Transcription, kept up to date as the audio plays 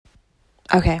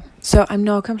Okay, so I'm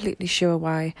not completely sure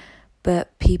why,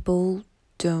 but people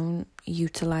don't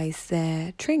utilize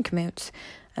their train commutes.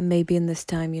 And maybe in this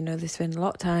time, they spend a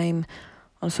lot of time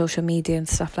on social media and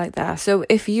stuff like that. So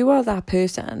if you are that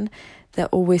person that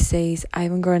always says, I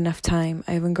haven't got enough time,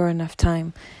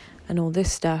 and all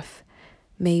this stuff,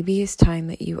 maybe it's time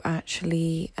that you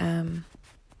actually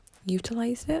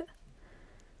utilize it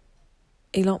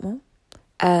a lot more.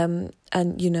 And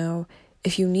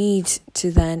if you need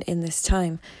to then in this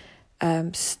time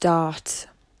start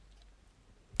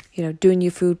doing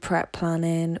your food prep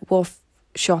planning, what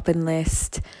shopping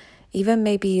list, even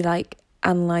maybe like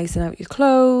analysing out your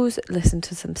clothes, listen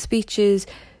to some speeches,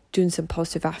 doing some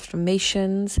positive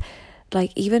affirmations,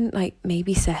 like even like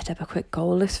maybe set up a quick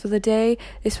goal list for the day.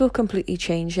 This will completely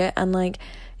change it. And like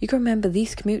you can remember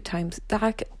these commute times,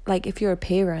 that like if you're a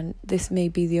parent, this may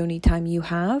be the only time you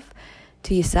have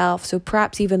to yourself. So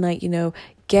perhaps even like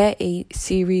get a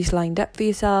series lined up for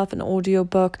yourself, an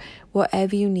audiobook,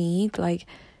 whatever you need. Like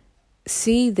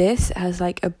see this as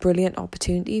like a brilliant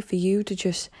opportunity for you to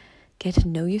just get to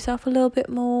know yourself a little bit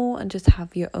more and just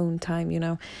have your own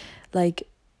time. Like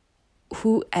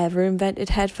whoever invented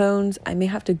headphones, I may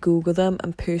have to Google them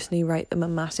and personally write them a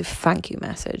massive thank you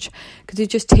message, because it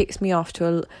just takes me off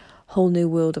to a whole new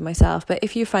world of myself. But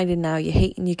if you're finding now you're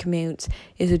hating your commute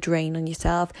is a drain on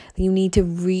yourself, then you need to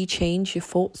rechange your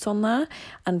thoughts on that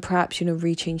and perhaps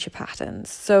rechange your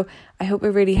patterns. So I hope it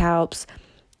really helps.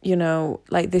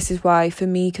 Like this is why for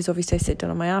me, because obviously I sit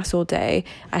down on my ass all day,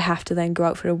 I have to then go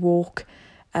out for a walk,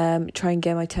 try and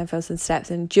get my 10,000 steps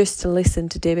in just to listen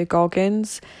to David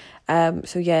Goggins.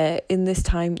 So yeah, in this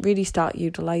time, really start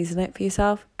utilising it for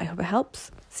yourself. I hope it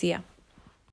helps. See ya.